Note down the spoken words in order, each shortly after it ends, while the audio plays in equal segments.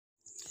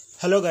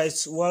Hello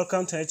guys,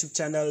 welcome to my YouTube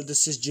channel.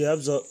 This is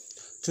Jabzo.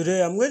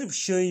 Today I'm going to be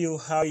showing you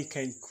how you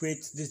can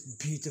create this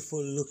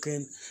beautiful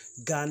looking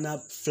Ghana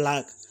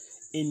flag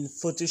in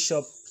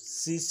Photoshop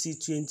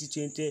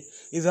cc2020.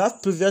 If you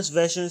have previous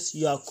versions,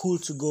 you are cool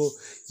to go.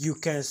 You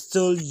can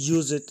still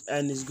use it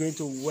and it's going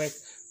to work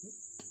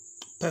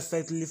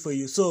perfectly for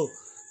you. So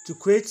to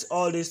create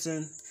all this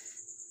thing,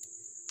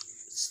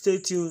 stay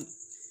tuned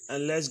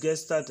and let's get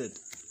started.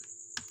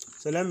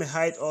 So let me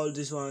hide all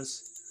these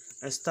ones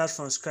and start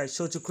from scratch.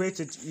 So to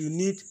create it, you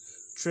need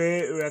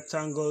 3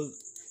 rectangles.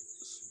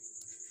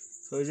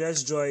 So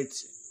just draw it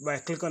by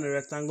click on the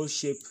rectangle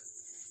shape.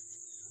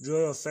 Draw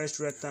your first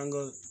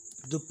rectangle,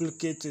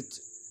 duplicate it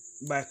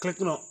by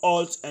clicking on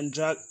Alt and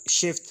drag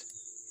Shift,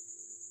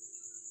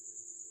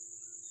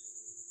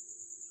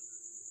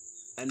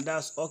 and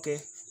that's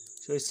okay.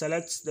 So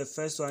select the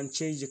first one,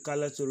 change the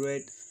color to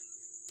red.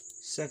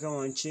 Second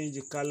one, change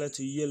the color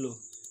to yellow.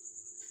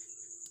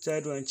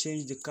 Third one,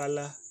 change the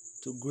color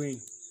to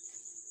green.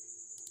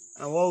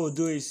 And what we'll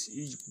do is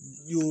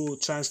you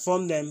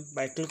transform them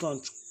by clicking on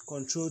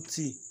Ctrl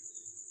T.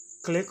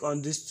 Click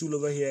on this tool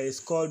over here. It's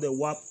called the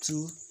warp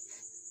tool.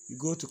 You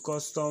go to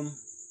custom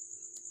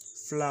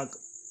flag.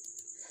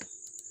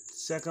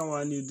 Second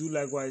one, you do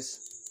likewise.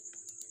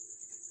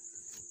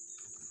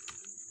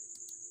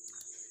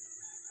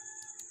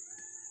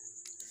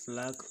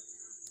 Flag.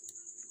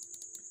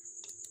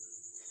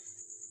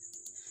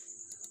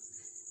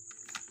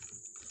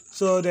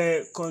 So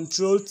the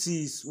Ctrl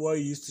T is what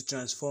you use to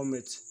transform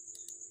it.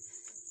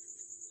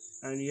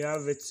 And you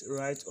have it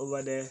right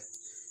over there,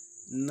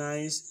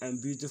 nice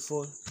and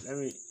beautiful. Let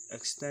me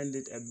extend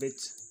it a bit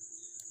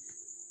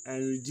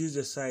and reduce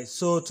the size.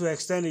 So to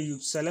extend it, you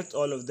select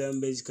all of them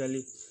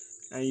basically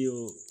and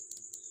you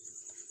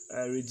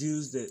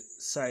reduce the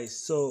size.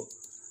 So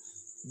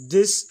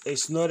this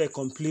is not a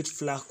complete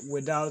flag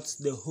without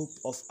the hoop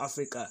of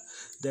Africa,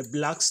 the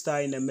black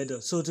star in the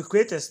middle. So to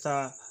create a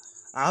star,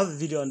 I have a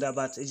video on that,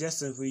 but it's just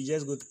simple. You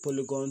just go to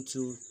polygon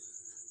tool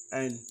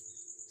and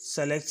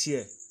select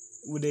here.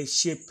 With a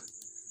shape,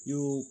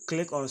 you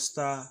click on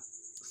star,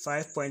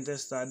 5-pointer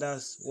star.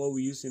 That's what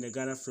we use in the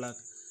Ghana flag,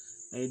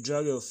 and you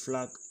drag your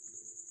flag,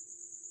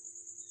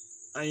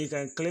 and you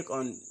can click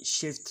on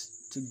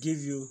Shift to give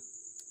you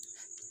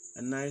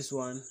a nice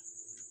one.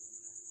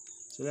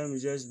 So let me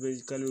just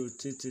basically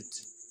rotate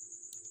it.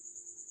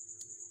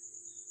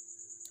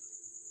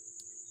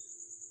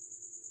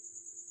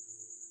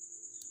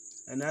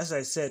 And as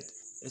I said,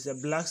 it's a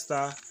black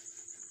star,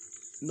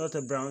 not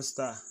a brown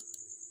star.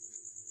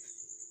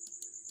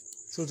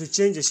 So to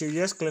change the shape, you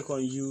just click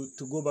on U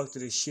to go back to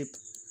the shape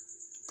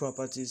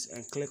properties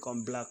and click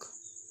on black.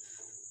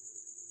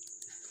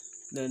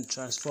 Then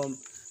transform,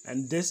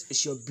 and this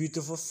is your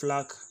beautiful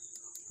flag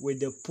with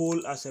the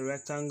pole as a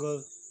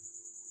rectangle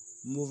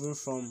moving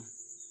from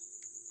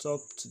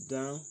top to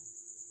down.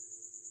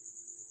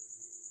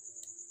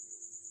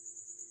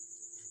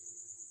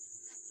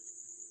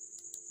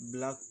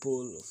 Black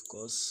pole, of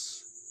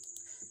course.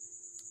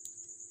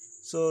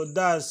 So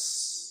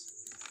that's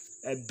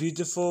a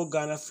beautiful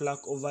Ghana flag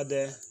over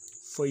there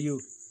for you.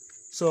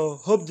 So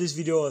hope this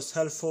video was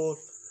helpful.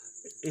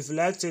 If you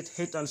liked it,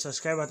 hit on the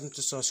subscribe button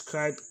to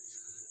subscribe.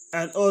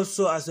 And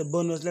also as a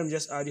bonus, let me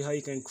just add you how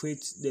you can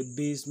create the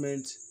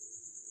basement.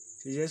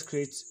 So you just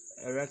create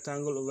a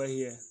rectangle over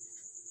here.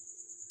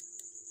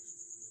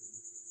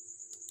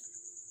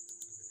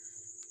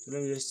 So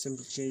let me just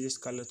simply change this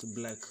color to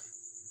black.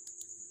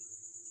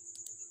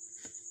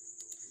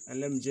 And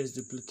let me just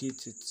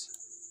duplicate it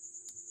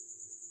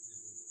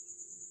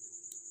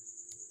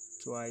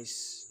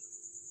twice.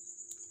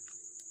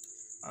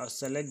 I'll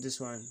select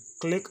this one,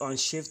 click on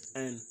Shift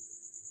and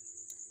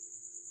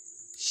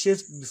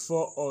Shift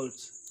before Alt.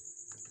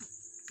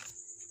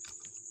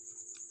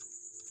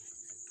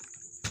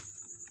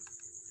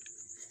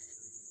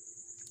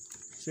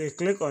 So you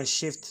click on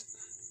Shift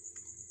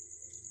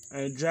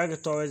and you drag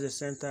it towards the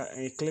center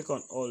and you click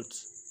on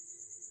Alt.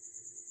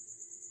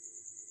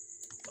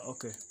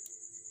 Okay,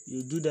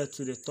 you do that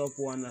to the top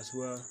one as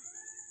well.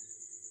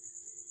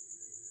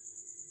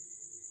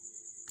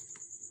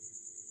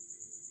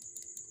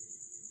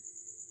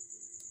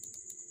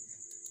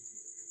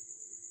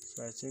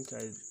 So I think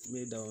I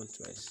made that one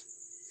twice.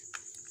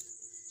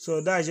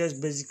 So that's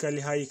just basically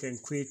how you can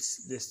create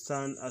the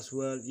stand as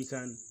well. You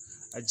can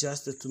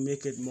adjust it to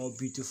make it more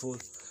beautiful.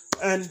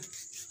 And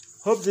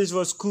hope this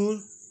was cool.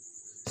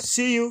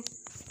 See you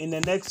in the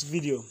next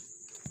video.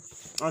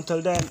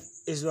 Until then,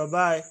 it's bye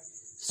bye.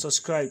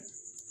 Subscribe.